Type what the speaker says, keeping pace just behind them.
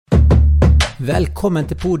Velkommen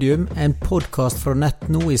til Podium, en podcast fra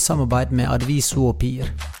Nett.no i samarbeid med Adviso og PIR.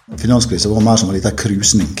 Finanskrisen var mer som en liten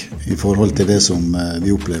krusning i forhold til det som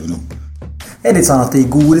vi opplever nå. Det litt sånn at i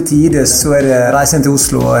gode tider så det reisen til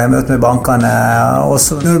Oslo og jeg møter med bankene, og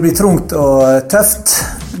så når det blir tungt og tøft,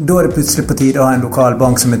 da det plutselig på tide å ha en lokal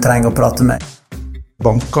bank som vi trenger å prate med.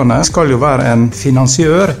 Bankene skal jo være en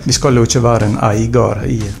finansiør, de skal jo ikke være en eier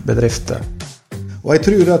i bedrifter. Og jeg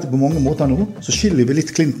tror at på mange måter nå, så skiller vi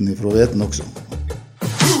litt Clinton fra veten også.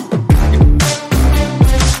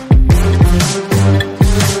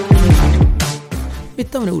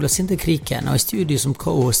 Mitt navn Ola Sinte Kriken, og i studio som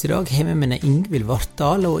co-host i dag har vi med Ingvild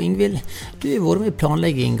Vartdal. Og Ingvild, du har vært med i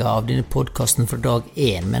planleggingen av denne podcasten fra dag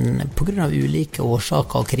 1, men på grunn av ulike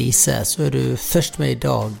årsaker og krise, så er du først med i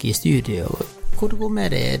dag i studio. Hvordan går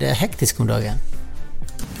med det? Er det hektisk om dagen?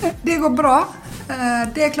 Det går bra.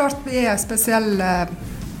 Det er klart vi er en spesiell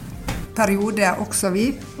periode også vi,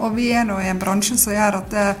 og vi er nå i en bransje som gjør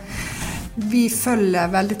at vi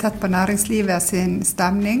følger veldig tett på næringslivet sin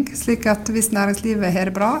stemning, slik at hvis næringslivet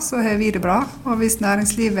har det bra, så har vi det bra, og hvis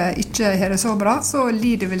næringslivet ikke har det så bra, så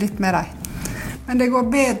lider vi litt med dem. Men det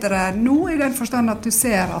går bedre nå i den forstand at du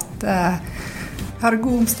ser at her er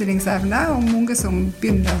god omstillingsevne, og mange som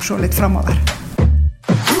begynner å se litt fremover.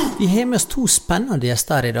 Vi har med oss to spennende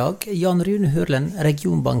gjester i dag. Jan Rune Hurlen,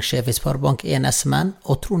 regionbanksjef i Sparebank 1 SMN,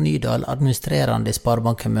 og Trond Nydal, administrerende i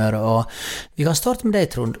Sparebank Møre. Og vi kan starte med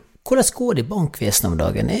deg, Trond. Hvordan går det i bankvesenet om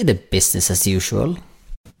dagen? Er det business as usual?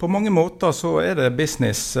 På mange måter så er det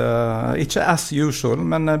business, ikke as usual,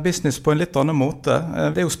 men business på en litt annen måte.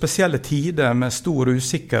 Det er jo spesielle tider med stor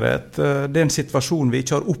usikkerhet. Det er en situasjon vi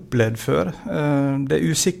ikke har opplevd før. Det er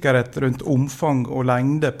usikkerhet rundt omfang og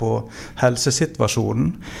lengde på helsesituasjonen.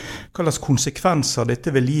 Hva slags konsekvenser dette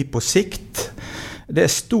vil gi på sikt. Det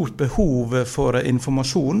er stort behov for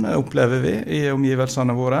informasjon, opplever vi, i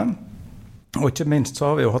omgivelsene våre. Og ikke minst så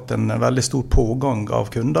har vi jo hatt en veldig stor pågang av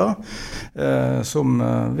kunder som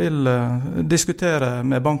vil diskutere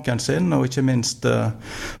med banken sin, og ikke minst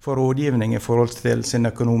få rådgivning i forhold til sin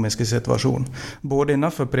økonomiske situasjon, både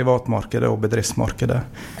innenfor privatmarkedet og bedriftsmarkedet.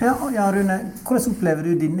 Ja, Rune, hvordan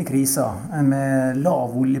opplever du denne krisen med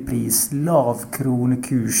lav oljepris, lav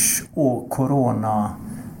kronekurs og korona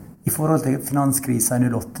i forhold til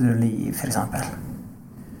finanskrisen i 08-09 for eksempel?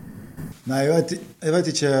 Nei, jeg vet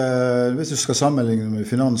ikke, hvis du skal sammenligne med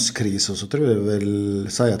finanskrisen, så tror jeg vil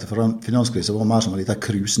si at finanskrisen var mer som en liten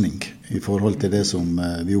krusning i forhold til det som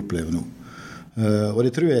vi opplever nå. Og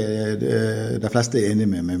det tror jeg de fleste er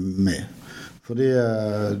enige med. Fordi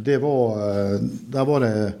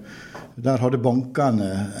der hadde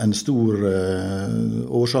bankene en stor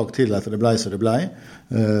årsak til at det ble som det ble,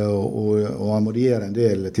 og man måtte gjøre en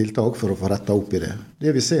del tiltak for å få rettet opp i det.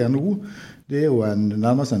 Det vi ser nå, det er jo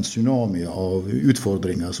nærmest en tsunami av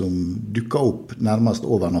utfordringer som dukker opp nærmest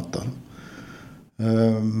over natta.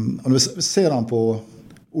 Og når vi ser den på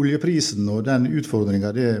oljeprisen og den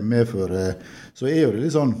utfordringen det medfører, så er jo det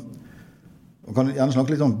litt sånn, man kan gjerne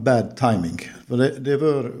snakke litt om bad timing. For det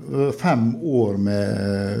var 5 år med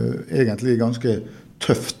egentlig ganske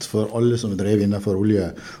tøft for alle som drev innenfor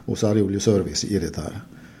olje, og særlig oljeservice i dette her.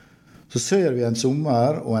 Så ser vi en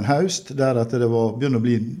sommer og en høst der at det begynner å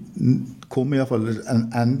komme i hvert fall en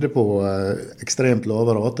ende på ekstremt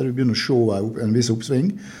lave rater. Vi begynner å se en viss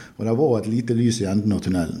oppsving, og det var et lite lys i enden av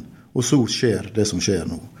tunnelen. Og så skjer det som skjer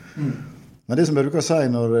nå. Men det som jeg bruker å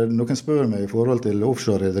si når noen spør meg i forhold til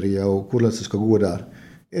offshore-rederier og hvordan det skal gå der,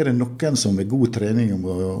 er det noen som med god trening om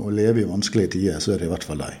å leve i vanskelige tider, så er det i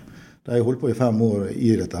hvert fall de. De har holdt på i 5 år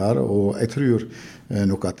i dette her, og jeg tror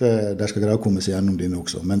nok at de skal greie å komme seg gjennom denne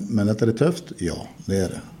også. Men at det er tøft? Ja, det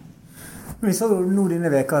er det. Vi så nå denne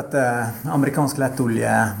veka at amerikansk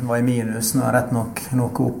lettolje var i minus, nå er rett nok noe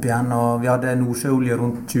opp igjen, og vi hadde nordsjøolje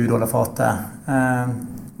rundt $20 fatet.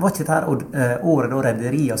 Var ikke dette året da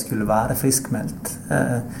rederier skulle være friskmeldt?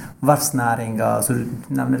 Verftsnæringen, så du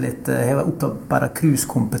nevner litt, har opparbeidet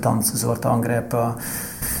cruisekompetanse som ble angrepet.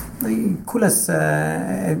 Hvordan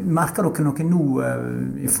merker dere noe nå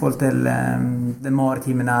i forhold til den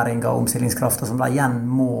maritime næringen og omstillingskraften som de igjen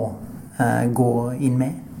må gå inn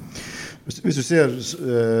med? Hvis du ser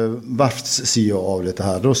verftssiden av dette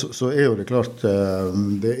her, så er jo det klart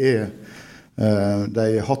de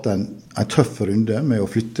har hatt en tøff runde med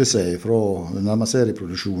å flytte seg fra nærmest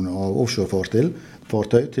serieproduksjon av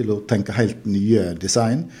offshorefartøy til å tenke helt nye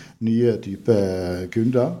design, nye typer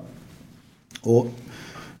kunder. Og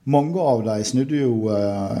mange av dem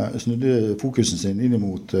snudde fokusen sin inn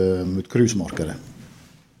mot cruisemarkedet.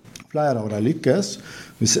 Flere av dem lykkes.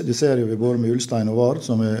 Det ser jo vi både med Ulstein og Vard,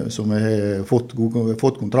 som har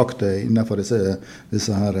fått kontrakter innenfor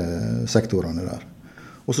disse her sektorene der.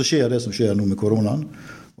 og så skjer det som skjer nå med koronaen.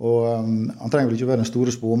 Og han trenger vel ikke være den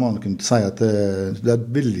store spåmannen og kunne si at det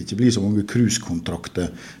vil ikke bli så mange cruisekontrakter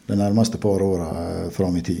de nærmeste par årene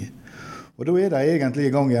frem i tid. Og da de egentlig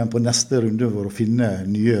i gang igjen på neste runde for å finne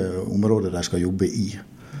nye områder de skal jobbe i.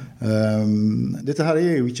 Dette her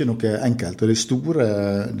jo ikke noe enkelt, og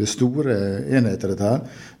det store enheter dette her.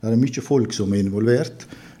 Det mye folk som involvert,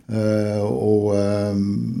 og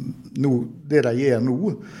det de gjør nå,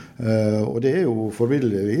 og det jo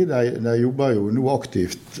forbilledlig, de jobber jo nå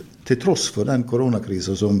aktivt til tross for den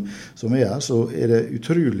koronakrisen som her, så det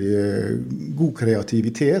utrolig god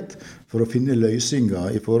kreativitet for å finne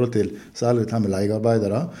løsninger i forhold til særlig dette med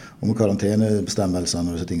leiearbeidere og med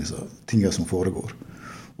karantenebestemmelsene og disse tingene som foregår.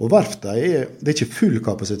 Og verftet det ikke full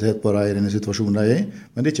kapasitet på det i denne situasjonen de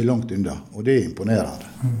men det ikke langt unna, og det imponerende.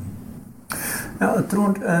 Ja,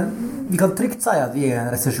 Trond, vi kan trygt si at vi i en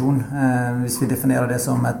resesjon, hvis vi definerer det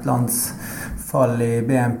som et lands fall i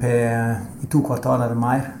BNP i 2 kvartaler eller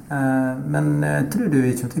mer. Men tror du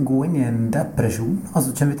vi kommer til å gå inn i en depresjon?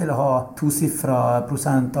 Altså, kommer vi til å ha 2-sifret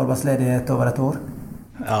 % arbeidsledighet over et år?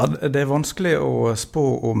 Ja, det vanskelig å spå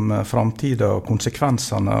om framtiden og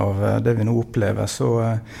konsekvensene av det vi nå opplever,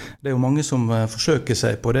 så det jo mange som forsøker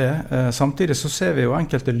seg på det. Samtidig så ser vi jo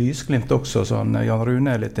enkelte lysglimt også, som Jan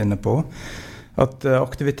Rune litt inne på, at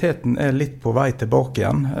aktiviteten litt på vei tilbake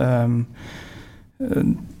igjen.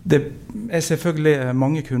 Det selvfølgelig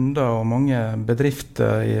mange kunder og mange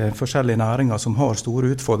bedrifter i forskjellige næringer som har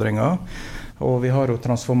store utfordringer, og vi har jo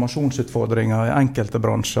transformasjonsutfordringer i enkelte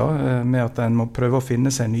bransjer med at en må prøve å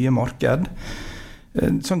finne seg nye marked.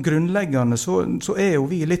 Sånn grunnleggende så jo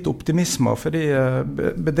vi litt optimismer, fordi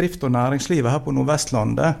bedrift og næringslivet her på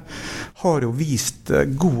Nordvestlandet har jo vist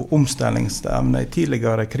god omstillingsevne i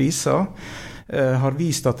tidligere kriser, har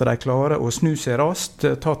vist at de klarer å snu seg raskt,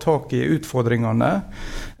 ta tak i utfordringene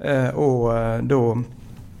og da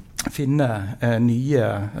finne nye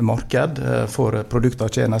marked for produkter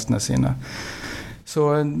og tjenestene sine. Så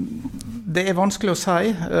det vanskelig å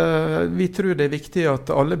si. Vi tror det viktig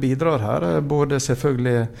at alle bidrar her, både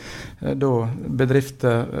selvfølgelig da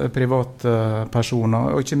bedrifter,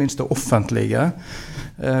 privatpersoner og ikke minst det offentlige.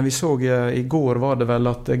 Vi så i går var det vel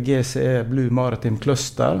at GCE Blue Maritime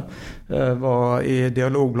Cluster var i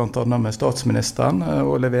dialog blant annet med statsministeren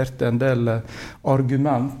og leverte en del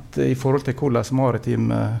argument i forhold til hvordan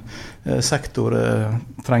maritim sektor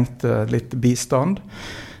trengte litt bistand.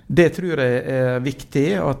 Det tror jeg viktig,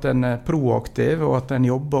 at en proaktiv og at en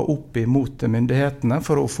jobber opp imot myndighetene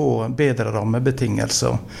for å få bedre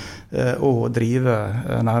rammebetingelser og drive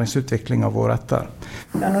næringsutviklingen vår etter.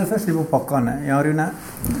 Ja, når vi først er på pakkene, ja, Rune,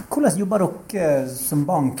 hvordan jobber dere som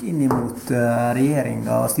bank inn mot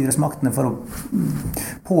regjeringen og styresmaktene for å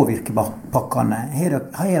påvirke pakkene? Har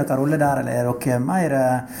dere rolle der, eller dere mer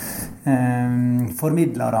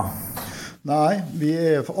formidlere? Nei, vi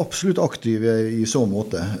absolutt aktive i så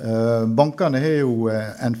måte. Bankene har jo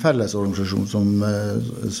en fellesorganisasjon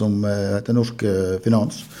som heter Norsk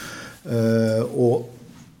Finans, og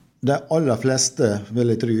de aller fleste,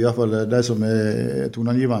 vil jeg tro, i hvert fall de som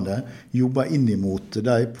toneangivende, jobber inn mot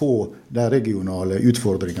de på de regionale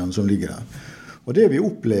utfordringene som ligger der. Og det vi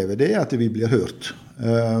opplever, det at vi blir hørt.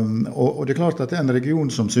 Og det klart at en region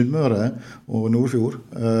som Sunnmøre og Nordfjord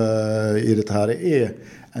i dette her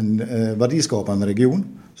en verdiskapende region,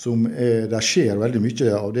 som der skjer veldig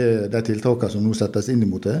mye av de tiltakene som nå settes inn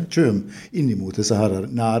mot det, kommer inn mot disse her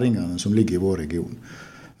næringene som ligger i vår region.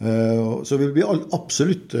 Så vi vil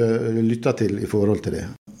absolutt lytte til i forhold til det.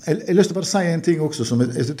 Jeg har lyst til å bare si en ting også som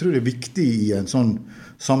jeg tror er viktig i en sånn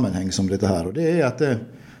sammenheng som dette her, og det at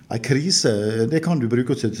en krise, det kan du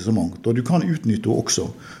bruke til så mangt, og du kan utnytte det også,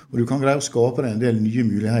 og du kan greie å skape en del nye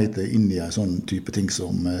muligheter inn i en sånn type ting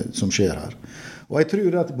som skjer her. Og jeg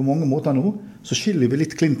tror at på mange måter nå, så skiller vi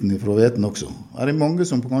litt Clinton fra veten også. Det mange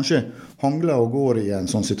som kanskje hangler og går i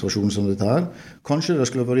en sånn situasjon som dette her. Kanskje det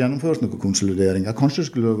skulle vært gjennomført noen konsolideringer, kanskje det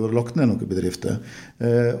skulle vært lagt ned noen bedrifter,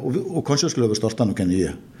 og kanskje det skulle vært startet noen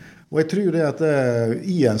nye. Og jeg tror det at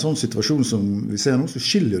i en sånn situasjon som vi ser nå, så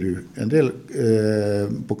skiller du en del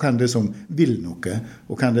på hvem det som vil noe,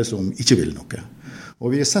 og hvem det som ikke vil noe.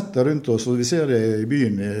 Og vi sett det rundt oss, og vi ser det i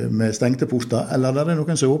byen med stengte porter, eller der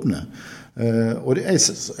noen som åpner. Og jeg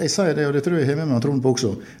sier det, og det tror jeg har med meg Trond på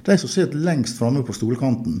også, de som sitter lengst fremme på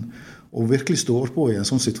stolkanten, og virkelig står på I en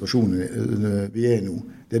sånn situasjon vi nå,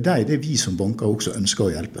 det er vi som banker også ønsker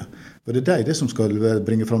å hjelpe. For det er det som skal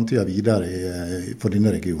bringe fremtiden videre for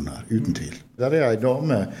denne regionen her, uten tvil. Der en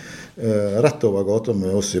dame rett over gata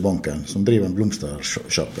med oss I banken, som driver en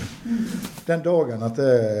blomstersjappe. Den dagen at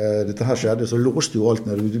dette her skjedde, så låste jo alt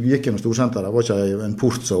når du gikk gjennom storsenteret. Det var ikke en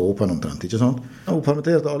port som var åpen omtrent, ikke sant? Hun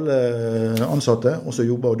permitterte alle ansatte, og så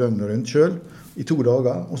jobbet hun døgnet rundt selv I 2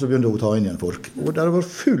 dager, og så begynte hun å ta inn igjen folk. Og det var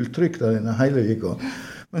fullt trykk der inne hele vika.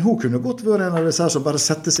 Men hun kunne godt være en av disse som bare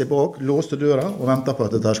sette seg bak, låste døra og ventet på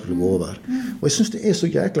at dette skulle gå over. Og jeg synes det så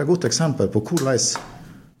jækla godt eksempel på hvordan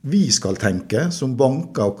vi skal tenke som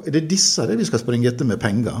banker. Det disse det vi skal springe etter med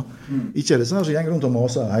penger. Ikke det sånn som gjenger rundt og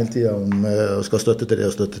maser hele tiden om skal støtte til det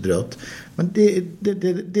og støtte til det. Men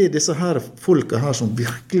det disse her folka her som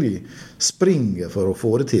virkelig springer for å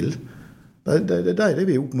få det til. Det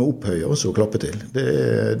vi må opphøye oss og klappe til.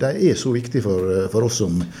 Det så viktig for oss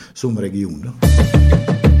som region. Da.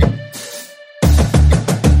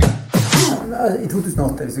 I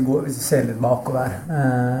 2008, hvis vi ser litt bakover,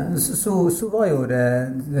 så var jo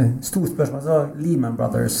det stort spørsmål. Så Lehman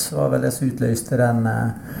Brothers var vel det som utløste den,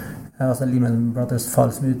 altså Lehman Brothers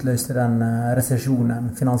fall som utløste den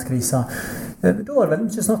resesjonen, finanskrisa. Da var det veldig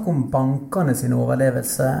mye snakk om bankene sin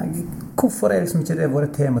overlevelse. Hvorfor liksom ikke det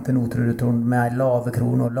vært tema til nå, tror du, Trond, med lave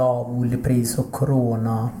kroner og lav oljepris og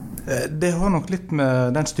korona? Det har nok litt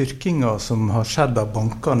med den styrkingen som har skjedd av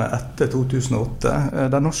bankene etter 2008.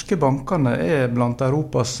 De norske bankene blant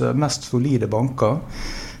Europas mest solide banker.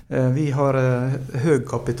 Vi har høy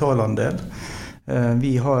kapitalandel.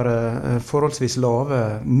 Vi har forholdsvis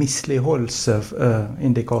lave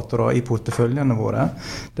misligholdsindikatorer I porteføljene våre.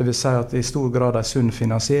 Det vil si at det I stor grad sunn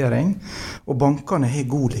finansiering. Og bankene har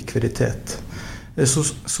god likviditet. Så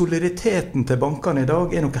soliditeten til bankene I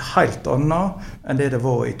dag noe helt annet enn det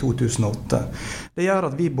var I 2008. Det gjør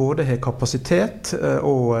at vi både har kapasitet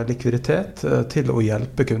og likviditet til å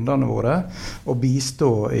hjelpe kundene våre og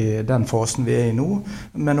bistå I den fasen vi I nå,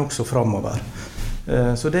 men også fremover.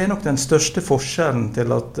 Så det nok den største forskjellen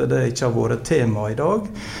til at det ikke har vært tema I dag.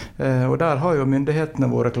 Og der har jo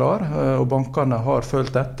myndighetene vært klar, og bankene har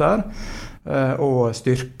følt etter og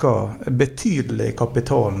styrket betydelig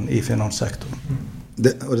kapitalen I finanssektoren.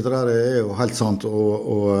 Og dette der jo helt sant,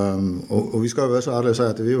 og vi skal være så ærlige å si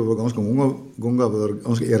at vi har ganske mange ganger vært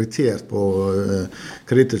ganske irritert på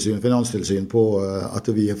kredittilsyn, finanstilsyn på at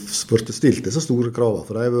vi har stilt disse store kravene,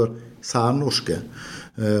 for de har vært særnorske.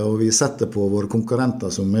 Og vi setter på våre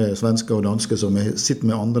konkurrenter som svenske og danske som sitter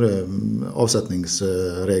med andre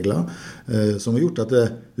avsetningsregler som har gjort at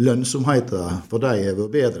lønnsomheten for dem har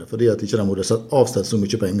vært bedre fordi at ikke de måtte avsette så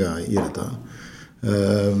mye penger I dette.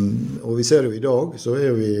 Og vi ser jo I dag så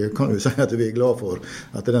kan vi si at vi glad for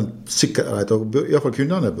at den sikkerheten, I hvert fall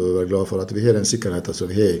kundene bør være glad for at vi har den sikkerheten som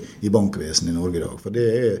vi har I bankvesen I Norge I dag, for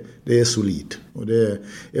det solid, og det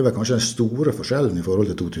vel kanskje den store forskjellen I forhold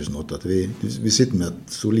til 2008, at vi sitter med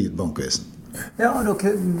et solid bankvesen. Ja,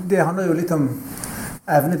 det handler jo litt om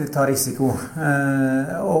evne til å ta risiko,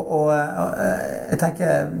 og jeg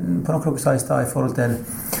tenker på noe dere sa I sted I forhold til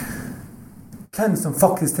hvem som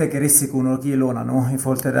faktisk tar risiko når dere gir låner nå I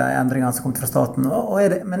forhold til de endringene som kommer fra staten.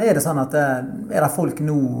 Men det sånn at det folk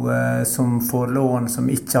nå som får lån som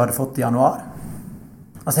ikke hadde fått I januar?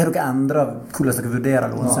 Altså har dere endret hvordan dere vurderer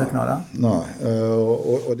lånsøknader? Nei,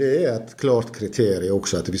 og det et klart kriterium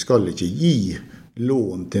også at vi skal ikke gi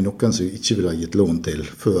lån til noen som vi ikke vil ha gitt lån til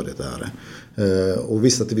før dette her. Og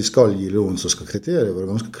hvis at vi skal gi lån så skal kriteriet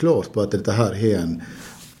være ganske klart på at dette her har en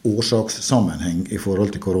årsakssammenheng I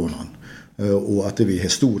forhold til koronaen. Og at vi har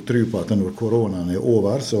stor tro på at når koronaen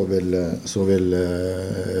over, så vil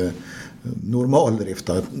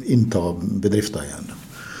normaldriften innta bedriften igjen.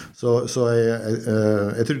 Så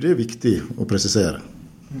jeg tror det viktig å presisere.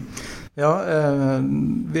 Ja,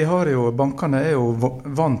 bankene jo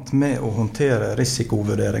vant med å håndtere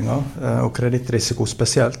risikovurderinger og kredittrisiko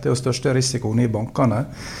spesielt. Det jo største risikoen I bankene.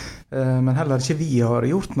 Men heller ikke vi har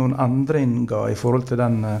gjort noen endringer I forhold til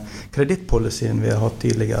den kredittpolicyen vi har hatt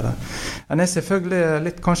tidligere. En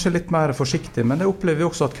selvfølgelig kanskje litt mer forsiktig, men det opplever vi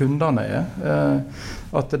også at kundene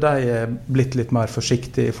at de blitt litt mer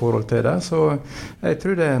forsiktige I forhold til det. Så jeg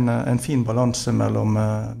tror det en fin balanse mellom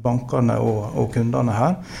bankene og kundene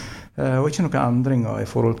her, og ikke noen endringer I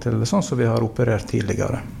forhold til sånn som vi har operert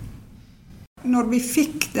tidligere. Når vi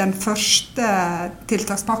fikk den første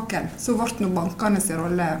tiltakspakken, så ble bankene sin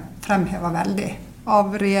rolle fremhevet veldig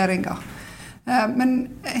av regjeringen.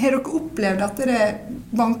 Men har dere opplevd at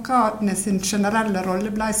bankene sin generelle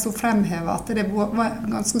rolle ble så fremhevet at det var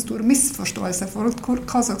ganske store misforståelser for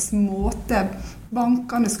hva slags måte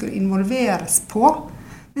bankene skulle involveres på?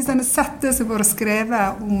 Hvis en har sett det som var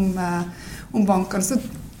skrevet om bankene, så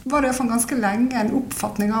var det i hvert fall ganske lenge en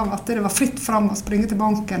oppfatning av at det var fritt fram å springe til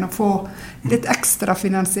banken og få litt ekstra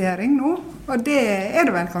finansiering nå. Og det er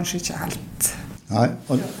det vel kanskje ikke helt. Nei,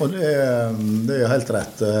 og det er helt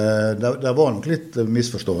rett. Det var nok litt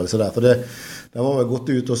misforståelse der, for det var vel gått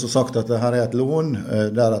ut og sagt at dette er et lån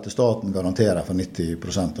der at staten garanterer for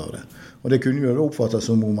 90% av det. Og det kunne jo oppfattes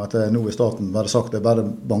som om at nå er staten bare sagt at bare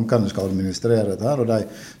bankene skal administrere dette her, og de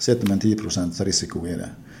setter med en 10% risiko i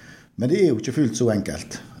det. Men det er jo ikke fullt så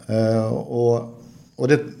enkelt. Og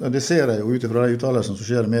det ser jeg jo ut fra de uttalelsene som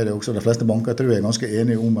skjer i media også. De fleste banker tror jeg er ganske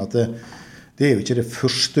enige om at det er jo ikke det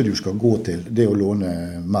første du skal gå til, det å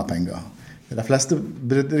låne mer penger. De fleste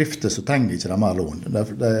bedrifter så trenger ikke de mer lån.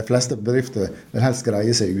 De fleste bedrifter vil helst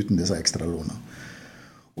greie seg uten disse ekstra lånene.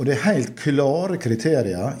 Og det er helt klare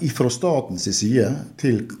kriterier fra statens side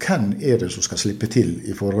til hvem er det som skal slippe til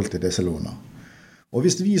i forhold til disse lånene. Og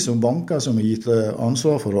hvis vi som banker som har gitt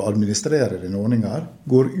ansvar for å administrere denne ordningen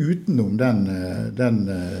går utenom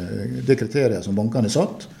det kriteriet som bankene er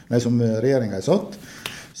satt, som regjeringen er satt,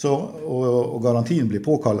 og garantien blir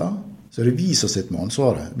påkallet, så er det vi som sitter med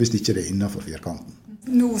ansvaret hvis ikke det er innenfor firkanten.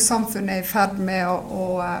 Nå samfunnet er i ferd med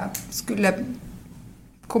å skulle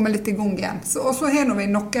komme litt i gang igjen. Og så har vi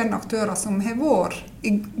noen aktører som har vært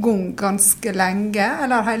i gang ganske lenge,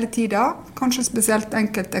 eller hele tiden, kanskje spesielt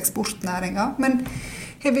enkelte eksportnæringer. Men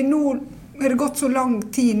har det gått så lang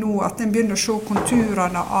tid nå at en begynner å se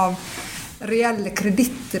konturene av reelle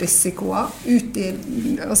kredittrisikoer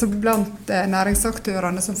altså blant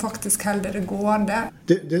næringsaktørene som faktisk holder det gående.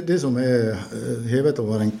 Det som er hevet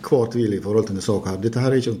over en hver tvil i forhold til denne saken her, dette her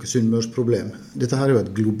er ikke noe sunnmørsproblem. Dette her er jo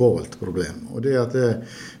et globalt problem. Og det at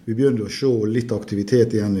vi begynner å se litt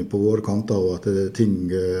aktivitet igjen på våre kanter, og at ting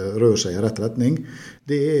rører seg i rett retning,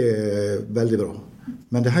 det er veldig bra.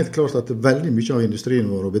 Men det er helt klart at veldig mye av industrien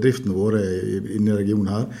vår og bedriftene våre inne i regionen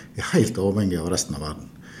her er helt avhengig av resten av verden.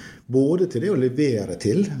 Både til det å levere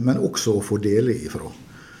til, men også å få dele ifra.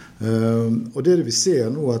 Og det vi ser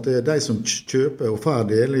nå, at det er de som kjøper og får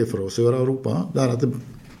dele fra Sør-Europa, der at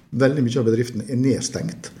veldig mye av bedriften er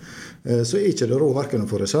nedstengt, så er ikke det råd hverken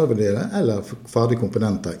å få reservedeler eller ferdige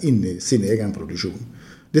komponenter inn i sin egen produksjon.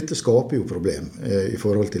 Dette skaper jo problem i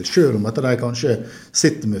forhold til, selv om at de kanskje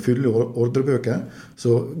sitter med fulle ordrebøker,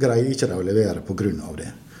 så greier ikke de å levere på grunn av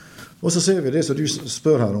det. Og så ser vi det som du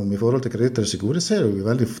spør her om i forhold til kredittrisiko, det ser vi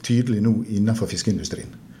veldig tydelig nå innenfor fiskeindustrien.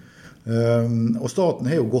 Og staten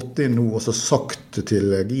har jo gått inn nå og så sagt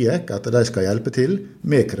til GIEK at de skal hjelpe til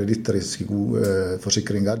med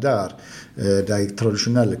kredittrisikoforsikringer der de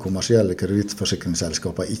tradisjonelle kommersielle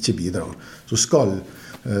kredittforsikringsselskapene ikke bidrar. Så skal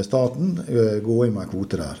staten gå inn med en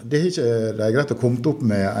kvote der. Det er greit å komme opp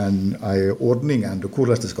med en ordning enn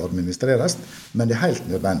hvordan det skal administreres, men det er helt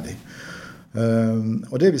nødvendig.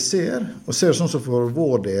 Og det vi ser sånn som for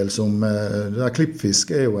vår del, som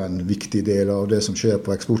klippfisk er jo en viktig del av det som skjer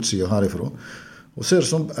på eksportsiden herifra, og ser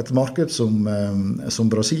som et marked som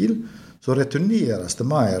Brasil, så returneres det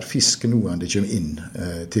mer fisk nå enn det kommer inn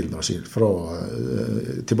til Brasil,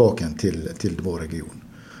 tilbake til vår region.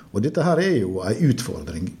 Og dette her er jo en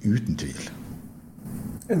utfordring uten tvil.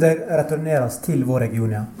 Det returneres til vår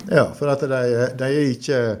region, ja? Ja, for at de er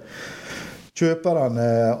ikke...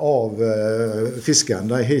 Kjøperne av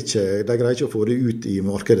fisken, de greier ikke å få det ut i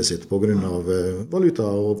markedet sitt på grunn av valuta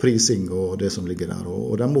og prising og det som ligger der,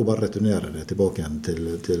 og de må bare returnere det tilbake igjen til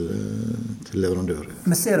leverandør.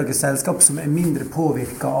 Men ser dere selskap som er mindre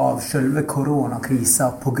påvirket av selve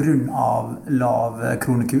koronakrisen på grunn av lav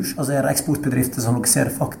kronekurs? Altså er det eksportbedrifter som dere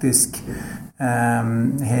ser faktisk har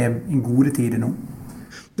en gode tid nå?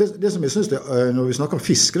 Det som jeg synes når vi snakker om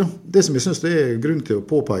fisk, det som jeg synes det er grunn til å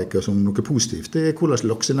påpeke som noe positivt, det er hvordan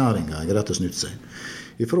laksenæringen er rett og snutt seg.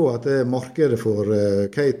 Ifra at markedet for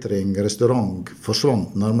catering, restaurant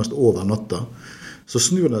forsvant nærmest over natta, så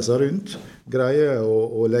snur det seg rundt, greier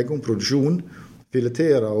å legge om produksjon,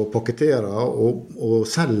 filetere og pakketere og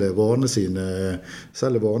selge varene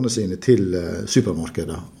sine til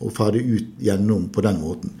supermarkedet og ferdig ut gjennom på den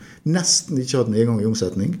måten. Nesten ikke hatt en nedgang i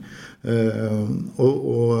omsetning.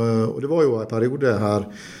 Og det var jo en periode her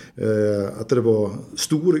at det var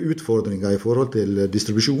store utfordringer i forhold til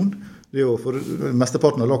distribusjon.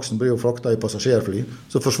 Mesteparten av laksen ble jo fraktet i passasjerfly,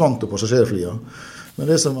 så forsvant jo passasjerflyene. Men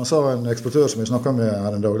det som sa en eksportør som jeg snakket med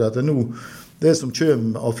her en dag, det er at nå, det som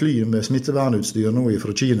kommer av fly med smittevernutstyr nå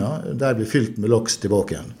fra Kina, de blir fylt med laks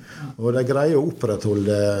tilbake igjen. Og de greier å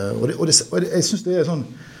opprettholde, og jeg synes det er sånn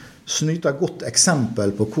snyter godt eksempel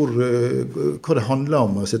på hva det handler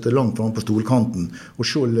om å sitte langt frem på stolkanten og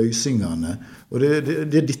se løsningene. Og det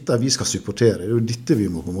er dette vi skal supportere, det er jo dette vi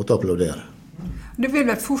må på en måte applaudere. Det vil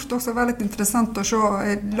vel fort også være litt interessant å se.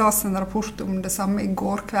 Jeg las en rapport om det samme i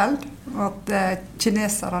går kveld, at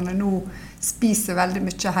kineserne nå spiser veldig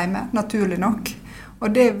mye hjemme, naturlig nok.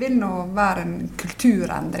 Og det vil nå være en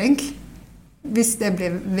kulturendring, hvis det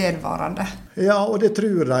blir vedvarende. Ja, og det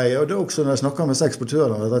tror de, og det er også når jeg snakker med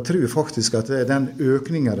eksportører, de tror faktisk at den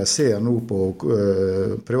økningen de ser nå på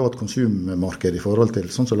privat konsummarked i forhold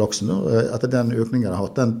til sånn som laksen, at den økningen de har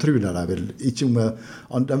hatt, den tror de vil ikke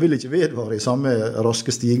den vil ikke vedvare i samme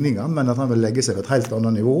raske stigninger, men at den vil legge seg på et helt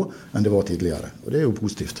annet nivå enn det var tidligere. Og det er jo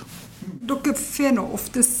positivt. Dere får nå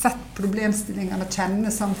ofte sett problemstillingene og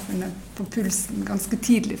kjenner samfunnet på pulsen ganske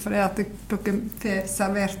tidlig, for det at dere får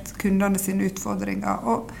servert kundene sine utfordringer.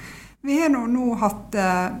 Og vi har nå hatt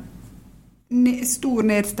stor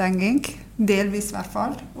nedstenging, delvis i hvert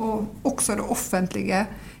fall, og også det offentlige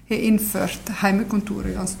har innført heimekontor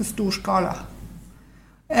i ganske stor skala.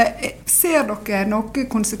 Ser dere noen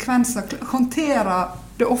konsekvenser? Håndterer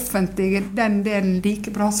det offentlige den delen like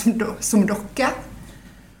bra som dere?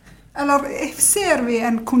 Eller ser vi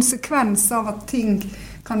en konsekvens av at ting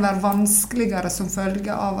kan være vanskeligere som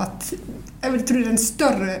følge av at jeg vil tro det er en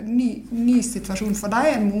større ny situasjon for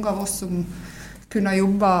deg enn mange av oss som kunne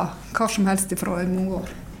jobbe hva som helst ifra i mange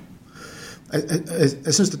år?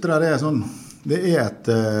 Jeg synes det er sånn, det er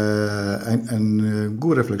en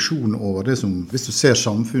god refleksjon over det som, hvis du ser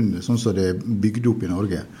samfunnet sånn som det er bygd opp i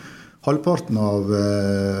Norge. Halvparten av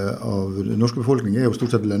den norske befolkningen er jo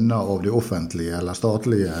stort sett lønnet av de offentlige eller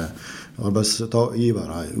statlige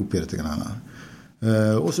arbeidsgivere oppi dette greiene.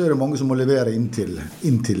 Og så er det mange som må levere inn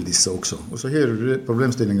til disse også. Og så har du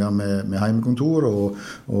problemstillinger med heimekontor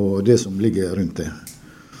og det som ligger rundt det.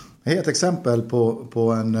 Jeg har et eksempel på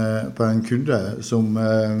en kunde som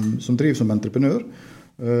driver som entreprenør,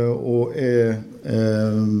 og er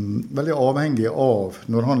veldig avhengig av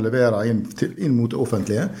når han leverer inn mot det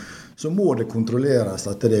offentlige, så må det kontrolleres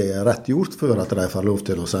at det er rett gjort før at de får lov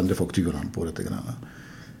til å sende fakturaen på dette greiene.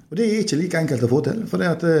 Og det er ikke like enkelt å få til, for det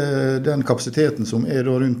at den kapasiteten som er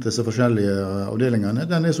da rundt disse forskjellige avdelingene,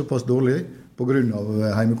 den er såpass dårlig på grunn av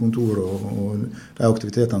heimekontor og de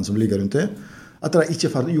aktivitetene som ligger rundt det, at de ikke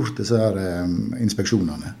får gjort disse her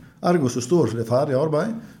inspeksjonene. Ergo så står det ferdig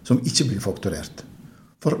arbeid som ikke blir fakturert.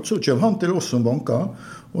 For så kommer han til oss som banker,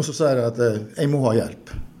 og så sier at jeg må ha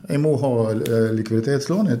hjelp. Jeg må ha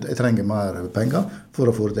likviditetslån, jeg trenger mer penger for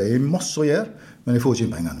å få det. Jeg har masse å gjøre, men jeg får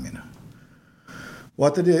ikke pengene mine. Og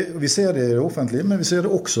at vi ser det i det offentlige, men vi ser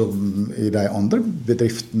det også i de andre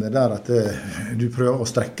bedriftene, der at du prøver å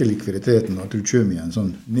strekke likviditeten, og at du kommer i en sånn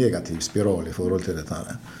negativ spiral i forhold til dette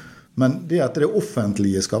her. Men det at det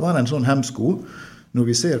offentlige skal være en sånn hemsko, når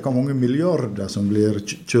vi ser hvor mange milliarder som blir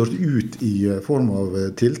kjørt ut i form av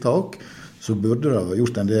tiltak, så burde det ha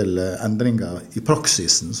gjort en del endringer i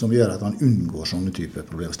praksisen som gjør at man unngår sånne typer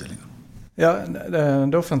problemstillinger. Ja,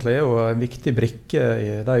 det offentlige er jo en viktig brikke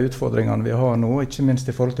i de utfordringene vi har nå, ikke minst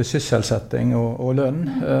i forhold til sysselsetting og lønn.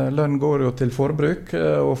 Lønn går jo til forbruk,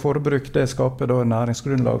 og forbruk det skaper da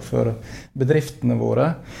næringsgrunnlag for bedriftene våre.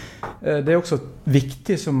 Det er også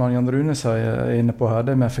viktig, som Jan Rune sier inne på her,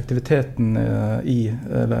 det med effektiviteten i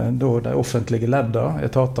de offentlige leddene,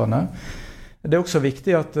 etatene. Det er også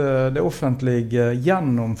viktig at det offentlige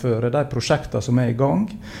gjennomfører de prosjektene som er i gang,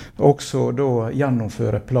 og også da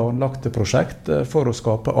gjennomfører planlagte prosjekt for å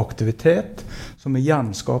skape aktivitet, som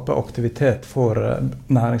igjen skaper aktivitet for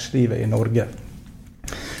næringslivet i Norge.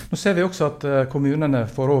 Nå ser vi også at kommunene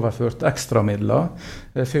får overført ekstramidler.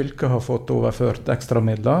 Fylket har fått overført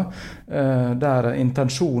ekstramidler, der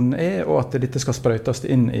intensjonen er at dette skal sprøytes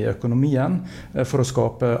inn i økonomien for å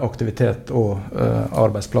skape aktivitet og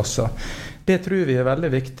arbeidsplasser. Det tror vi er veldig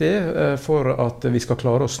viktig for at vi skal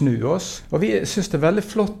klare å snu oss. Og vi synes det er veldig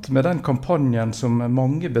flott med den kampanjen som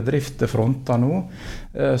mange bedrifter fronter nå,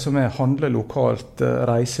 som er handle lokalt,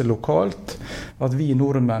 reise lokalt. At vi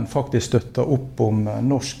nordmenn faktisk støtter opp om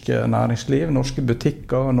norsk næringsliv, norske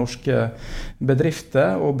butikker, norske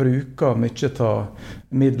bedrifter, og bruker mye av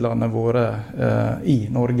midlene våre i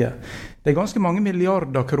Norge. Det er ganske mange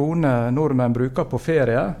milliarder kroner nordmenn bruker på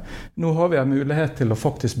ferie. Nå har vi en mulighet til å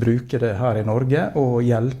faktisk bruke det her i Norge og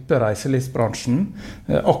hjelpe reiselivsbransjen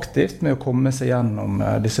aktivt med å komme seg gjennom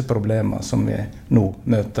disse problemene som vi nå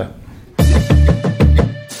møter.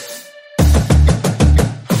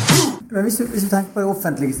 Men hvis du tenker på det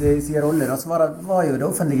offentlige sin rolle, så var jo det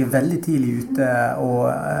offentlige veldig tidlig ute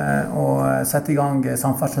og sette i gang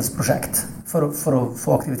samferdselsprosjekt for å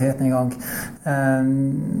få aktiviteten i gang.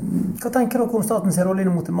 Hva tenker dere om statens rolle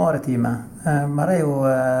inn mot det maritime? Her er jo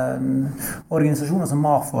organisasjoner som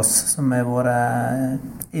MAFOS som har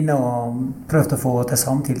vært inne og prøvd å få til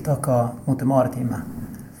samme tiltak mot det maritime.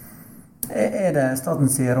 det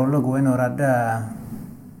statens rolle å gå inn og redde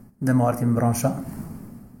det maritime bransjen?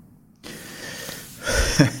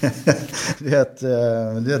 Det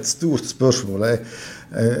er et stort spørsmål.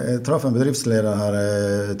 Jeg traff en bedriftsleder her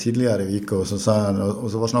tidligere i uka, og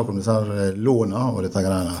så var snakk om disse lånene og dette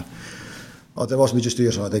greiene her. At det var så mye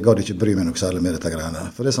styr sånn at jeg gadd ikke bry meg noe særlig med dette greiene.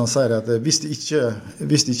 For det som han sier er at hvis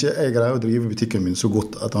ikke jeg greier å drive butikken min så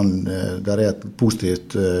godt at der et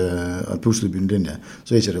positivt bunnlinje,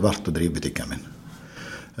 så er ikke det verdt å drive butikken min.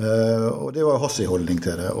 Og det var hans holdning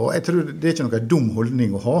til det. Og jeg tror det er ikke noe dum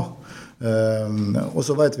holdning å ha. Og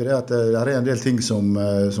så vet vi det at det er en del ting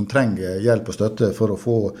som trenger hjelp og støtte for å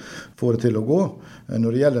få det til å gå.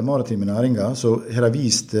 Når det gjelder maritime næringer, så har de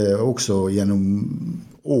vist også gjennom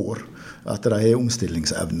år at de har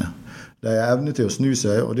omstillingsevne. De har evne til å snu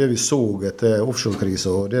seg, og det vi så etter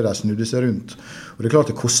offshore-krisen, og det de snudde seg rundt. Og det er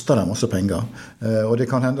klart det koster dem masse penger. Og det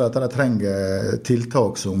kan hende at de trenger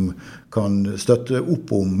tiltak som kan støtte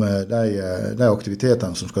opp om de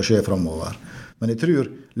aktivitetene som skal skje fremover. Men jeg tror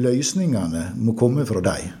løsningene må komme fra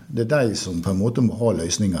deg. Det er de som på en måte må ha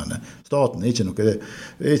løsningene. Staten har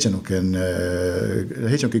ikke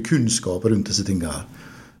noen kunnskap rundt disse tingene her.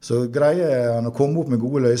 Så greier han å komme opp med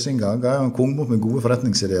gode løsninger, greier han å komme opp med gode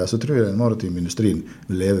forretningsideer, så tror jeg den maritime industrien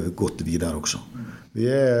vil leve godt videre også. Vi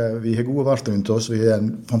har gode verft rundt oss, vi har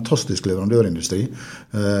en fantastisk leverandørindustri,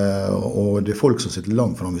 og det er folk som sitter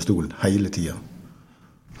langt frem i stolen hele tiden.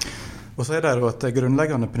 Og så er det jo et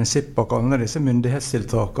grunnleggende prinsipp bak alle disse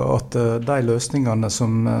myndighetstiltakene at de løsningene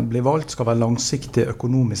som blir valgt skal være langsiktig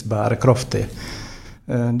økonomisk bærekraftig.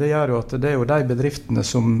 Det gjør jo at det er jo de bedriftene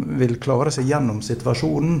som vil klare seg gjennom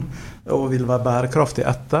situasjonen og vil være bærekraftig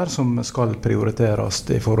etter, som skal prioriteres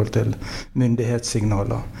i forhold til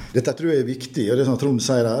myndighetssignaler. Dette tror jeg er viktig, og det som Trond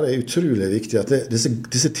sier her er utrolig viktig, at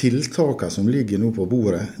disse tiltakene som ligger nå på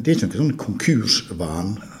bordet, det er ikke noe sånn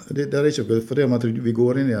konkursvern. Det er ikke, for det om at vi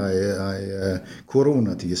går inn i en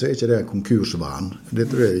koronatid, så er ikke det konkursvern. Det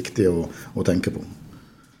tror jeg er viktig å tenke på.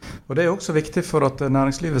 Og det er også viktig for at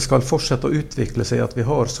næringslivet skal fortsette å utvikle seg, at vi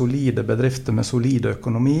har solide bedrifter med solide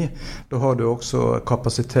økonomi. Da har du også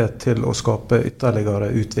kapasitet til å skape ytterligere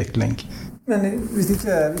utvikling. Men hvis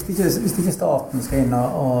ikke staten skal inn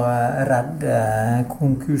og redde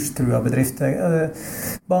konkurstrua bedrifter,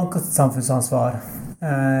 bankens samfunnsansvar,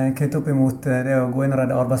 knyttet opp imot det å gå inn og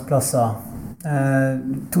redde arbeidsplasser.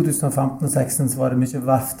 2015 og 2016 så var det mye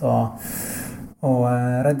verft og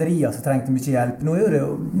rederier som trengte mye hjelp. Nå er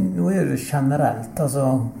det generelt,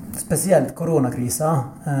 altså spesielt koronakrisa,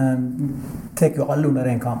 tar jo alle under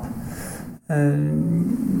en kamp.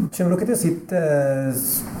 Kommer dere til å sitte,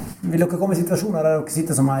 vil dere komme i situasjoner der dere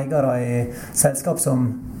sitter som eiere i selskap som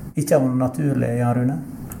ikke er naturlig, Jan Rune?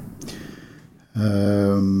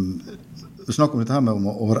 Snakk om dette her med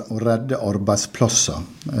å redde arbeidsplasser.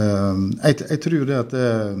 Jeg tror det at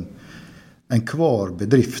enhver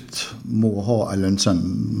bedrift må ha en lønnsøm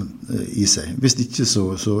i seg. Hvis ikke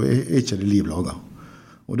så er ikke det liv laget.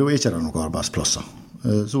 Og da er ikke det noen arbeidsplasser.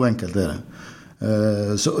 Så enkelt er det.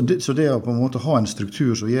 Så det å på en måte ha en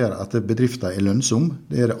struktur som gjør at bedrifter er lønnsomme,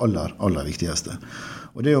 det er det aller viktigste.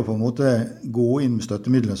 Og det å på en måte gå inn med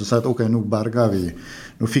støttemidler og si at ok,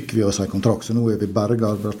 nå fikk vi oss en kontrakt, så nå er vi berget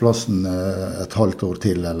arbeidsplassen et halvt år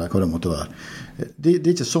til, eller hva det måtte være. Det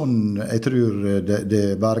er ikke sånn jeg tror det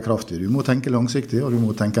er bærekraftig. Du må tenke langsiktig, og du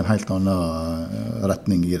må tenke en helt annen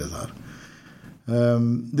retning i det her.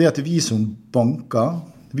 Det at vi som banker,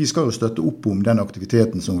 vi skal jo støtte opp om den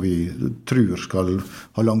aktiviteten som vi tror skal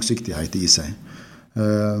ha langsiktighet i seg.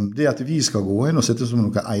 Det at vi skal gå inn og sette som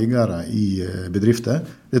noen eiere i bedrifter,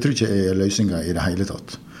 det tror jeg ikke er løsninger i det hele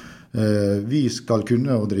tatt. Vi skal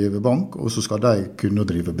kunne å drive bank, og så skal de kunne å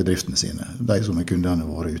drive bedriftene sine, de som er kundene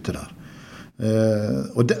våre ute der.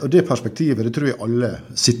 Og det perspektivet, det tror jeg alle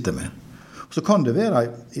sitter med. Så kan det være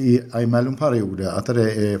i en mellomperiode at det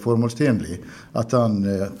er formålstjenlig, at han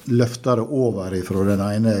løfter det over fra den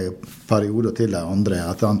ene perioden til den andre,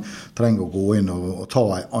 at han trenger å gå inn og ta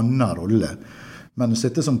en annen rolle. Men å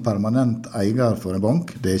sitte som permanent eier for en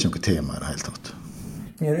bank, det er ikke noe tema i det hele tatt.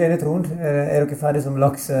 Er det Trond? Er dere ferdige som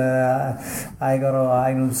lakseeier og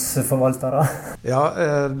eiendomsforvaltere? Ja,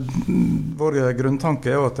 vår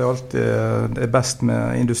grunntanke er jo at det alltid er best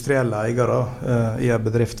med industrielle eiere i en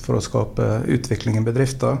bedrift for å skape utvikling i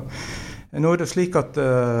bedrifter. Nå er det slik at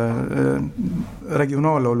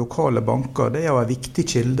regionale og lokale banker, det er jo en viktig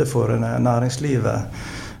kilde for næringslivet,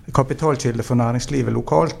 kapitalkilde for næringslivet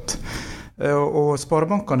lokalt. Og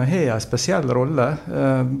sparebankene har en spesiell rolle,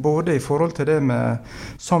 både i forhold til det med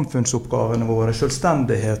samfunnsoppgavene våre,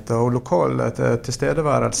 selvstendighet og lokal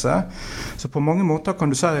tilstedeværelse. Så på mange måter kan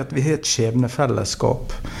du si at vi har et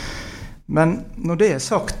skjebnefellesskap. Men når det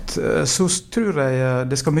sagt, så tror jeg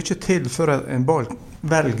det skal mye til før en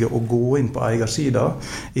velger å gå inn på eiersiden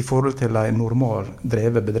i forhold til en normal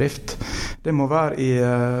drevet bedrift. Det må være i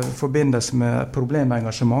forbindelse med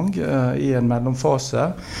problemengasjement i en mellomfase,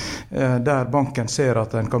 der banken ser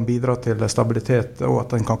at en kan bidra til stabilitet og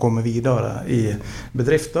at en kan komme videre i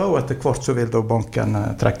bedriften, og etter hvert så vil da banken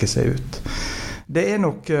trekke seg ut. Det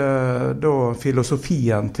nok da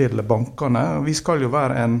filosofien til bankene, og vi skal jo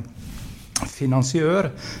være en finansiør,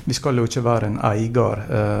 vi skal jo ikke være en eier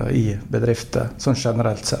i bedrifter, sånn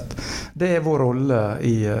generelt sett. Det vår rolle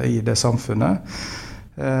i det samfunnet,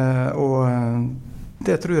 og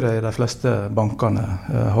det tror jeg de fleste bankene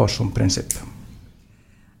har som prinsipp.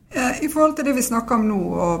 I forhold til det vi snakker om nå,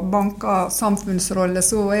 og banker samfunnsrolle,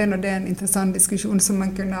 så det en interessant diskusjon som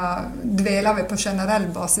man kunne dvele ved på generell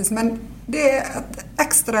basis. Men det et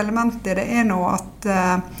ekstra element i det nå at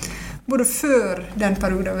både før den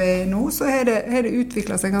perioden vi nå, så har det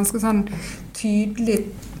utviklet seg ganske sånn tydelig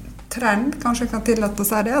trend, kanskje jeg kan tillate å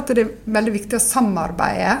si det, at det veldig viktig å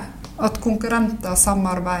samarbeide, at konkurrenter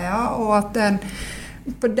samarbeider, og at den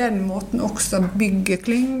på den måten også bygge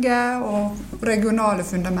klynger og regionale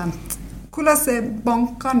fundament. Hvordan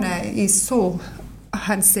bankene i så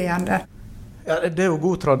henseende? Ja, det jo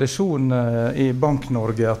god tradisjon i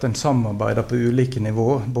Bank-Norge at en samarbeider på ulike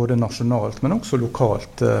nivå, både nasjonalt, men også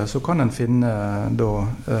lokalt. Så kan en finne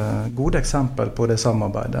gode eksempel på det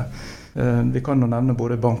samarbeidet. Vi kan jo nevne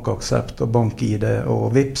både BankAksept og BankID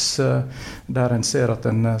og Vipps, der en ser at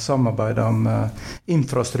en samarbeider om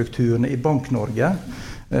infrastrukturen i Bank-Norge,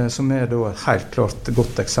 som da et helt klart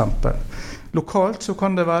godt eksempel. Lokalt så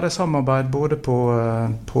kan det være samarbeid både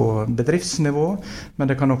på bedriftsnivå,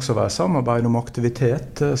 men det kan også være samarbeid om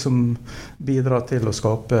aktivitet som bidrar til å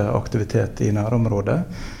skape aktivitet i nærområdet.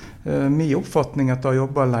 Min oppfatning etter å ha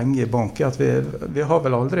jobbet lenge i bank at vi har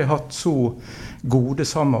vel aldri hatt så gode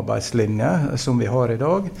samarbeidslinjer som vi har i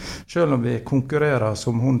dag, selv om vi konkurrerer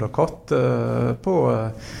som hund og katt på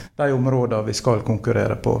de områdene vi skal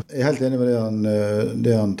konkurrere på. Jeg helt enig med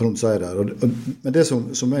det han Trond sier der, men det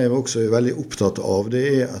som jeg også veldig opptatt av,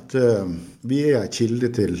 det at vi en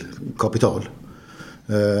kilde til kapital.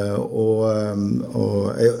 Jeg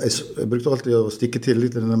brukte alltid å stikke til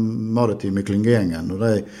litt i den maritime klyngegjengen, og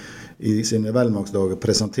de i sine velmaktsdager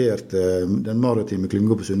presenterte den maritime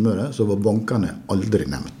klynga på Sunnmøre, så var bankene aldri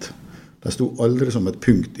nevnt. De stod aldri som et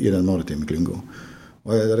punkt i den maritime klynga.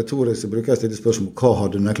 Og retorisk bruker jeg å stille spørsmål hva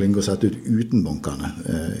hadde denne klynga sett ut uten bankene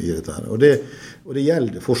i dette her. Og det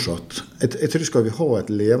gjelder fortsatt. Jeg tror skal vi ha et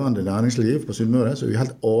levende næringsliv på Sunnmøre, så er vi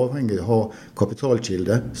helt avhengig av å ha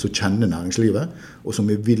kapitalkilder som kjenner næringslivet, og som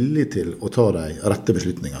er villige til å ta de rette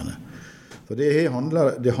beslutningene. For det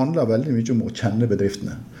handler veldig mye om å kjenne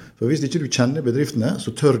bedriftene. For hvis ikke du kjenner bedriftene,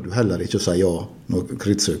 så tør du heller ikke å si ja når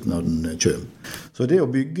kredittsøknaden kommer. Så det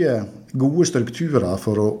å bygge gode strukturer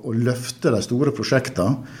for å løfte de store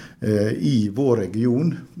prosjektene i vår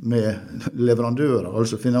region med leverandører,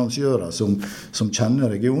 altså finansiører som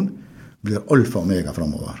kjenner regionen, blir alfa og mega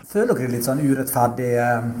fremover. Føler dere litt sånn urettferdig?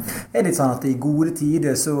 Det litt sånn at i gode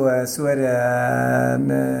tider så det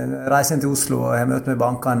reisen til Oslo og møte med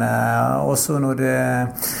bankene, og så når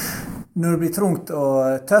det blir tungt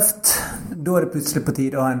og tøft, da det plutselig på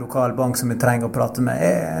tide å ha en lokal bank som vi trenger å prate med.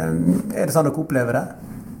 Det sånn dere opplever det?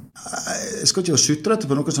 Jeg skal ikke sutre etter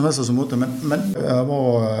på noe som helst måte, men jeg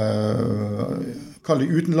var kall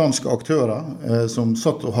det utenlandske aktører som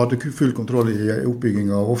satt og hadde full kontroll i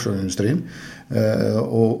oppbygging av offshoreindustrien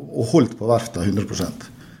og holdt på verfta 100%.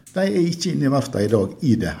 De ikke inne i verfta i dag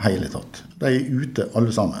i det hele tatt. De ute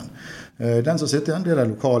alle sammen. Den som sitter igjen, det de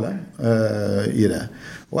lokale i det.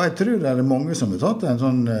 Og jeg tror det mange som har tatt en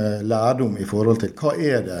sånn lærdom i forhold til hva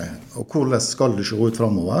det, og hvordan skal det se ut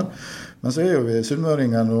fremover. Men så jo vi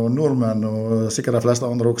sunnmøringen og nordmenn og sikkert de fleste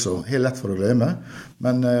andre også helt lett for å glemme.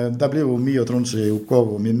 Men det blir jo mye og Tronds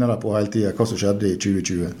oppgave å minne deg på hele tiden hva som skjedde i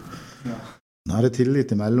 2020. Ja. Her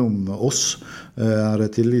tillit mellom oss, her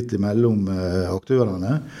tillit mellom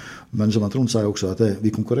aktørene. Men som Trond sier også, at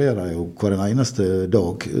vi konkurrerer jo hver eneste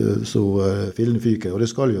dag, så fillene fyker, og det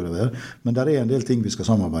skal jo det være. Men det en del ting vi skal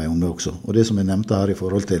samarbeide om det også. Og det som jeg nevnte her i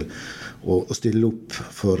forhold til å stille opp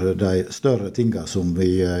for de større tingene som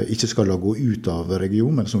vi ikke skal la gå ut av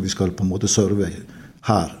regionen, men som vi skal på en måte serve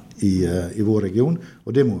her i vår region.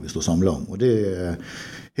 Og det må vi stå samlet om. Og det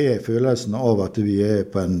har følelsen av at vi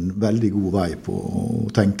på en veldig god vei på å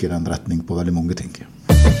tenke i den retning på veldig mange ting.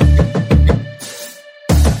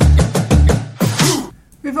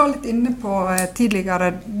 Vi var litt inne på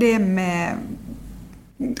tidligere det med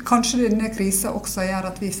kanskje denne krisen også gjør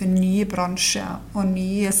at vi får nye bransjer og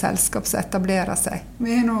nye selskap som etablerer seg.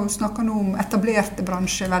 Vi snakker nå om etablerte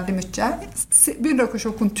bransjer veldig mye. Begynner dere å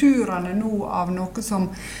se konturene nå av noe som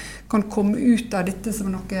kan komme ut av dette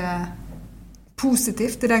som noe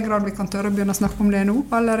positivt, i den grad vi kan tørre å begynne å snakke om det nå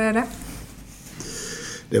allerede?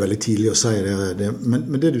 Det veldig tidlig å si det.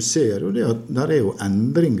 Men det du ser, det at der jo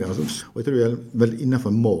endringer, og jeg tror det vel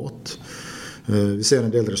innenfor mat. Vi ser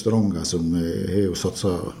en del restauranter som har jo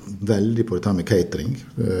satset veldig på dette med catering,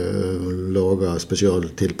 lager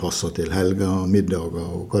spesialtilpasset til helger, middager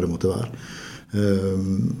og hva det måtte være.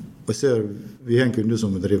 Og jeg ser, vi har en kunde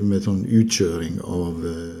som driver med sånn utkjøring av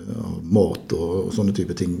mat og sånne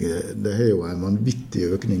type ting. Det har jo en vanvittig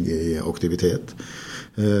økning i aktivitet.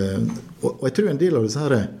 Og jeg tror en del av disse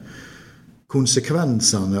her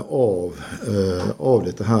konsekvensene av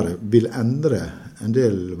dette her vil endre en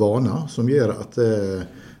del vaner som gjør at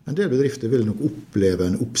en del bedrifter vil nok oppleve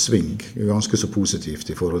en oppsving ganske så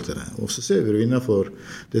positivt i forhold til det. Og så ser vi jo innenfor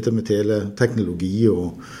dette med teleteknologi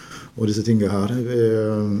og disse tingene her.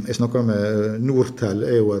 Jeg snakket med Nortel,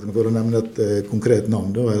 jo for å nevne et konkret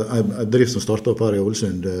navn, en bedrift som startet opp her i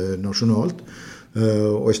Ålesund nasjonalt.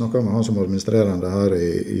 Og jeg snakket med han som administrerende her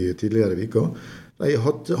i tidligere viker. De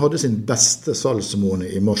hadde sin beste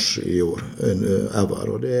salgsmåned i mars i år,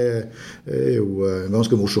 ever, og det jo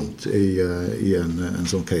ganske morsomt i en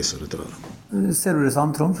sånn case. Ser du det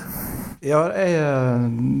samme, Trond? Ja,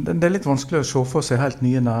 det litt vanskelig å se for seg helt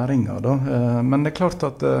nye næringer, da. Men det klart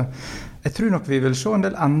at jeg tror nok vi vil se en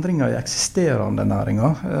del endringer i eksisterende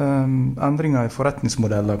næringer, endringer i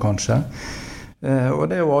forretningsmodeller kanskje. Og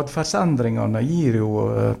det jo adferdsendringene gir jo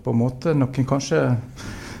på en måte noen kanskje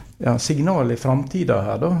signal i fremtiden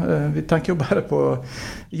her da. Vi tenker jo bare på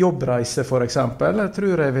jobbreise for eksempel. Jeg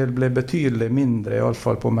tror jeg vil bli betydelig mindre, i alle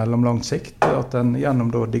fall på mellomlangt sikt, at en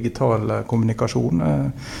gjennom da digital kommunikasjon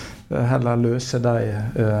heller løser de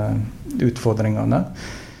utfordringene.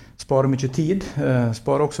 Sparer mye tid,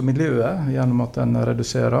 sparer også miljøet gjennom at den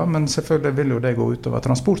reduserer, men selvfølgelig vil jo det gå utover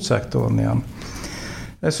transportsektoren igjen.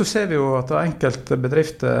 Så ser vi jo at enkelte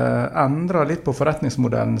bedrifter endrer litt på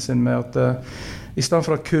forretningsmodellen sin med at i stedet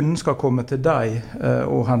for at kunden skal komme til deg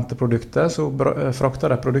og hente produktet, så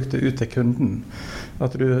frakter de produktet ut til kunden.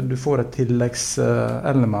 At du får et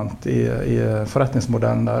tilleggselement i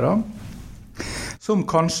forretningsmodellen der da, som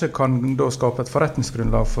kanskje kan da skape et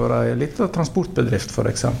forretningsgrunnlag for en liten transportbedrift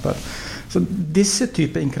for eksempel. Så disse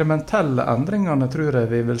type inkrementelle endringene tror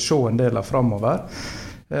jeg vi vil se en del av fremover.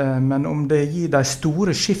 Men om det gir de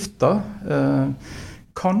store skiftene,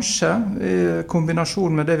 kanskje i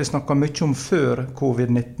kombinasjon med det vi snakket mye om før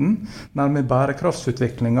covid-19, nærmere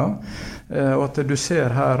bærekraftsutviklingen, og at du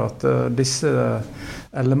ser her at disse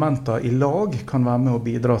elementene i lag kan være med å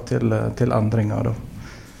bidra til endringer da.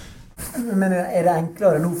 Men det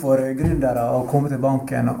enklere nå for gründere å komme til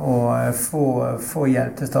banken og få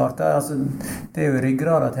hjelp til start? Altså, det jo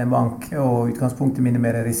ryggraden til en bank og utgangspunktet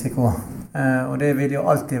minimere risiko. Og det vil jo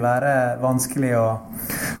alltid være vanskelig å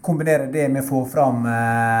kombinere det med å få fram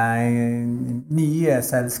nye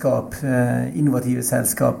selskap, innovative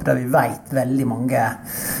selskap, der vi vet veldig mange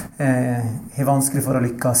er vanskelig for å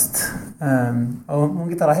lykkes. Og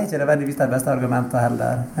mange av dem har ikke nødvendigvis de beste argumentene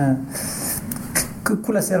heller.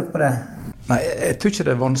 Hvordan ser dere på det? Nei, jeg tror ikke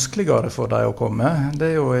det vanskeligere for deg å komme. Det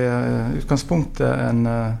jo i utgangspunktet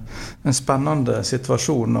en spennende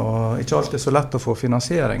situasjon, og ikke alltid så lett å få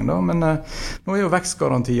finansiering da. Men nå jo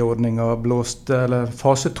vekstgarantiordningen blåst, eller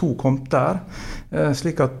fase 2 kommet der,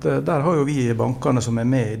 slik at der har jo vi i bankene som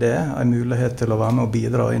med i det, en mulighet til å være med og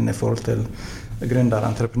bidra inn i forhold til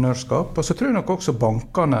gründerentreprenørskap. Og så tror jeg nok også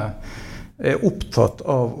bankene opptatt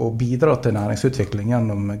av å bidra til næringsutvikling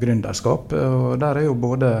gjennom gründerskap, og der jo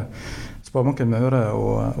både Sparebanken Møre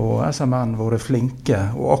og SMN vært flinke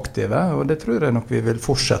og aktive, og det tror jeg nok vi vil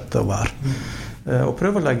fortsette å være. Og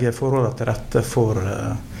prøve å legge forholdene til rette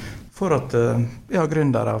for at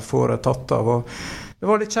gründere får tatt av. Og det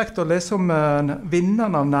var litt kjekt å lese om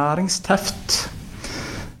vinneren av Næringsteft.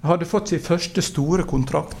 Hadde fått sin første store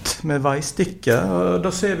kontrakt med veistikke, og da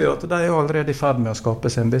ser vi at de allerede i ferd med å skape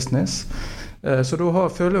seg en business. Så da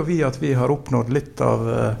føler vi at vi har oppnådd litt av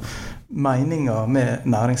meninger med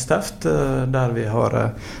Næringsteft, der vi har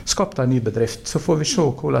skapt en ny bedrift. Så får vi se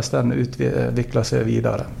hvordan den utvikler seg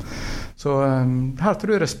videre. Så her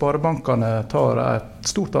tror jeg sparebankene tar et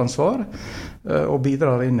stort ansvar og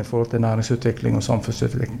bidrar inn i forhold til næringsutvikling og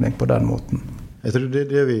samfunnsutvikling på den måten. Jeg tror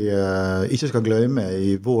det vi ikke skal glemme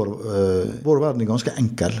i vår verden ganske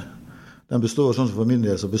enkel. Den består, sånn som for min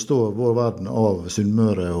del, så består vår verden av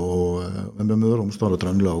Sunnmøre og Møre og Romsdal og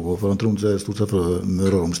Trøndelag, og for Trond så det stort sett fra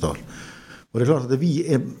Møre og Romsdal. Og det klart at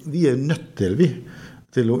vi nødt til,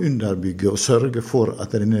 til å underbygge og sørge for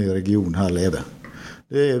at denne regionen her lever.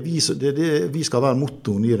 Vi skal være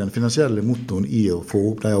motoren i den finansielle motoren i å få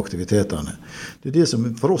opp de aktivitetene. Det det som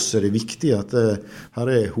for oss det viktig at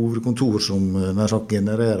her hovedkontor som nær sagt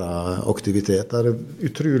genererer aktivitet.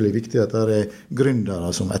 Det utrolig viktig at det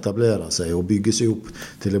gründere som etablerer seg og bygger seg opp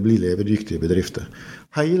til å bli levedyktige bedrifter.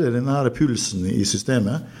 Hele denne her pulsen i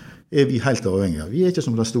systemet vi helt avhengige av. Vi ikke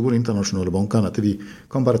som de store internasjonale bankene at vi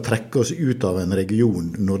kan bare trekke oss ut av en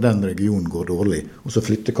region når den regionen går dårlig, og så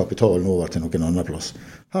flytte kapitalen over til noen annen plass.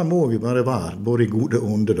 Her må vi bare være, både i gode og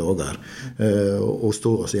onde dager, og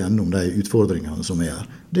stå oss gjennom de utfordringene som her.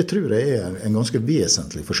 Det tror jeg en ganske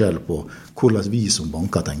vesentlig forskjell på hvordan vi som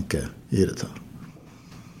banker tenker i dette her.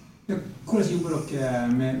 Ja, hvordan jobber dere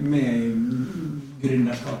med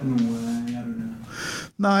gründerskapet nå, Gjermund?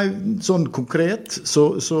 Nei, sånn konkret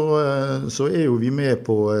så jo vi med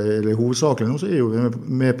på, eller hovedsakelig nå, så jo vi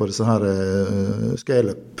med på disse her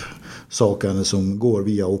scale-up-sakene som går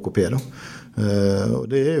via OKP da. Og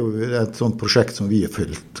det jo et sånt prosjekt som vi har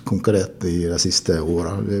fulgt konkret i de siste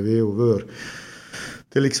årene. Vi jo vært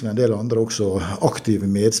til liksom en del andre også aktive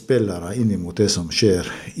medspillere inn mot det som skjer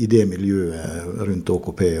i det miljøet rundt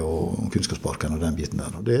OKP og Kunnskapsparken og den biten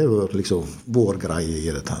der. Og det jo liksom vår greie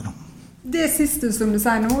i dette her da. Det siste som du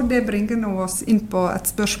sier nå, det bringer oss inn på et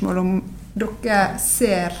spørsmål om dere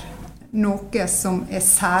ser noe som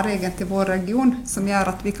særegent i vår region, som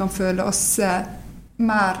gjør at vi kan føle oss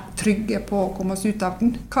mer trygge på å komme oss ut av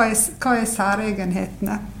den. Hva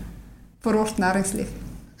særegenhetene for vårt næringsliv?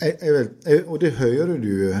 Og det hører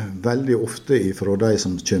du veldig ofte fra de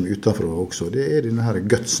som kommer utenfra også. Det denne her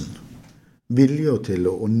gutsen. Vilje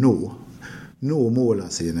til å nå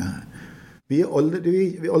målene sine. Vi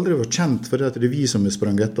aldri vært kjent for det vi som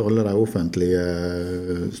sprunget etter alle de offentlige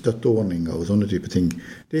støtteordninger og sånne type ting.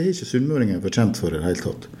 Det ikke sunnmøringen vært kjent for i det hele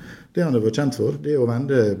tatt. Det han har vært kjent for, det å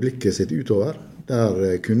vende blikket sitt utover,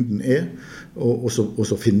 der kunden og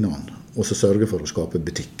så finne han, og så sørge for å skape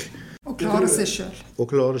butikk. Og klare seg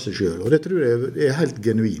selv. Og det tror jeg helt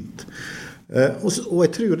genuint. Og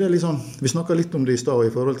jeg tror det liksom, vi snakket litt om det i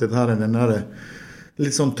sted i forhold til denne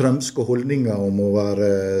litt sånn trømske holdninger om å være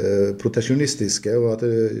proteksjonistiske og at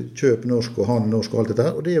kjøp norsk og handel norsk og alt dette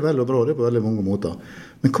her. Og det vel og bra, det på veldig mange måter.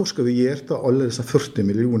 Men hva skal vi gjøre til alle disse 40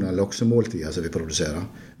 millioner laksemåltider som vi produserer?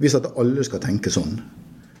 Hvis at alle skal tenke sånn.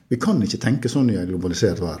 Vi kan ikke tenke sånn i en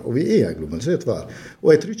globalisert vær, og vi en globalisert vær. Og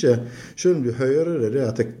jeg tror ikke, selv om du hører det,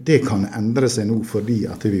 at det kan endre seg nå fordi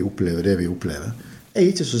at vi opplever det vi opplever.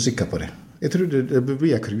 Jeg ikke så sikker på det. Jeg tror det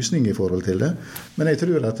blir en krusning i forhold til det, men jeg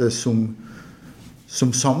tror at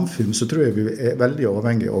som samfunn så tror jeg vi veldig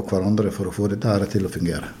avhengige av hverandre for å få dette her til å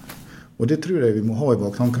fungere. Og det tror jeg vi må ha i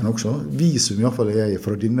baktanken også. Vi som i hvert fall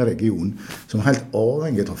fra denne regionen, som helt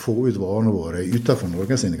avhengig av å få ut varene våre utenfor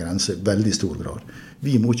Norges grenser i veldig stor grad.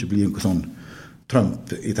 Vi må ikke bli noe sånn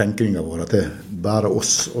Trump i tenkningen vår at det bare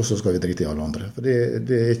oss, og så skal vi drite i alle andre. For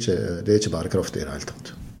det ikke bærekraftig i det hele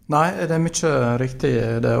tatt. Nei, det mye riktig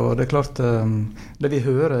det, og det klart det vi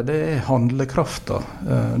hører, det handlekrafta.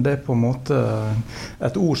 Det på en måte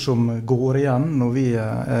et ord som går igjen når vi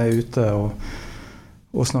ute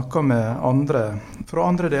og snakker med andre fra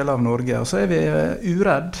andre deler av Norge. Og så vi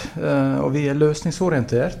uredd, og vi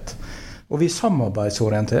løsningsorientert, og vi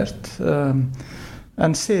samarbeidsorientert.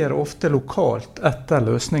 En ser ofte lokalt etter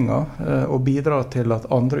løsninger og bidrar til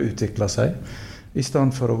at andre utvikler seg i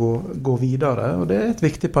stedet for å gå videre. Og det et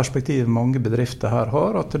viktig perspektiv mange bedrifter her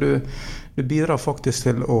har, at du bidrar faktisk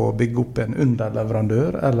til å bygge opp en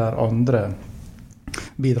underleverandør eller andre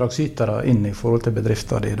bidragsytere inn i forhold til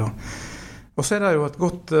bedrifter de da. Og så det jo et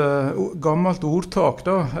godt gammelt ordtak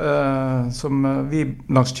da, som vi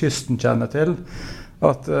langs kysten kjenner til,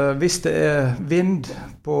 at hvis det vind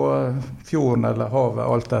på fjorden eller havet,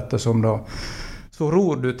 alt dette som da, så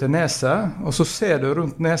ror du til neset, og så ser du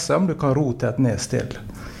rundt neset om du kan ro til et nes til.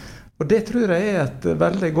 Og det tror jeg et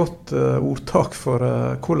veldig godt ordtak for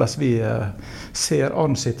hvordan vi ser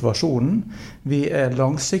an situasjonen. Vi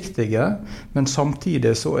langsiktige, men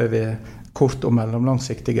samtidig så vi kort- og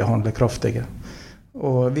mellomlangsiktige handlekraftige.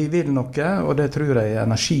 Og vi vil noe, og det tror jeg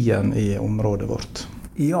energien i området vårt.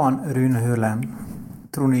 Jan Rune Hørlem,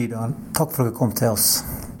 Trond Idal, takk for at du kom til oss.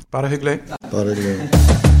 Bare hyggelig. Bare hyggelig.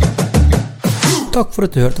 Takk for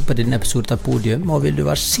at du hørte på denne episoden av Podium, og vil du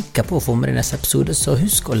være sikker på å få med deg neste episode, så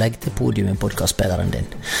husk å legge til Podium i podcastspilleren din.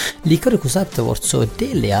 Liker du konseptet vårt, så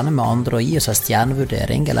del det gjerne med andre og gi oss en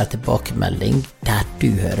stjernevurdering eller tilbakemelding der du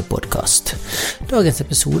hører podcast. Dagens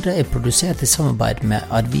episode produsert i samarbeid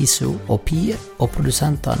med Adviso og PIR, og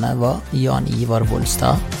produsentene var Jan Ivar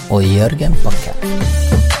Volstad og Jørgen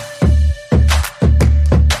Bakken.